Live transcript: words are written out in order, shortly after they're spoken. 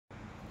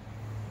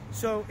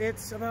So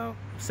it's about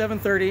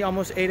 7:30,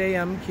 almost 8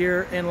 a.m.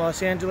 here in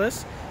Los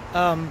Angeles.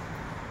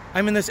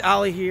 I'm in this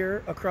alley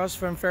here across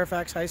from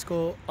Fairfax High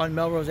School on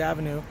Melrose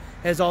Avenue.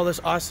 It has all this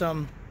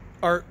awesome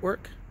artwork.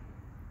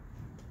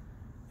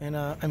 And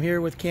I'm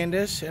here with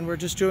Candice, and we're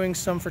just doing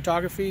some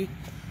photography.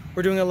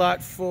 We're doing a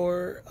lot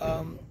for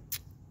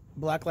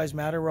Black Lives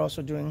Matter. We're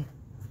also doing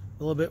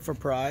a little bit for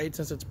Pride,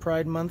 since it's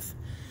Pride Month.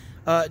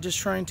 Just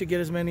trying to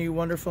get as many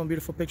wonderful and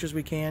beautiful pictures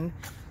we can.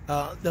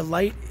 The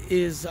light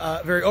is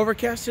very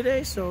overcast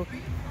today, so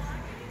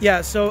yeah.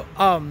 So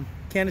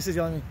Candice is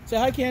yelling at me. Say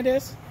hi,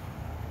 Candice.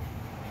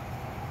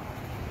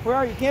 Where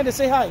are you, Candice?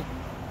 Say hi.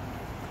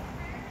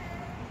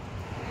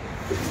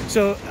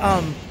 So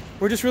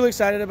we're just really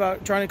excited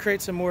about trying to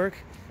create some work.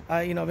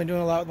 You know, I've been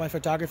doing a lot with my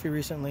photography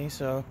recently.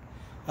 So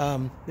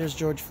there's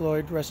George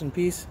Floyd, rest in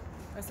peace.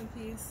 Rest in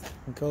peace.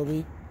 And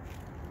Kobe.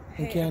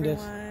 And hey, Candice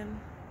everyone.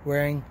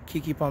 Wearing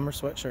Keke Palmer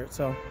sweatshirt.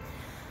 So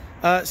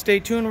stay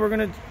tuned. We're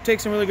gonna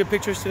take some really good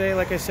pictures today.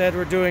 Like I said,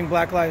 we're doing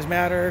Black Lives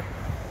Matter.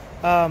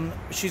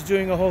 She's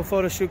doing a whole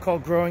photo shoot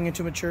called Growing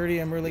into Maturity.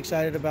 I'm really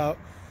excited about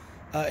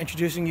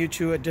introducing you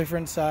to a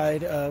different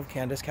side of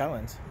Candice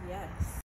Callins.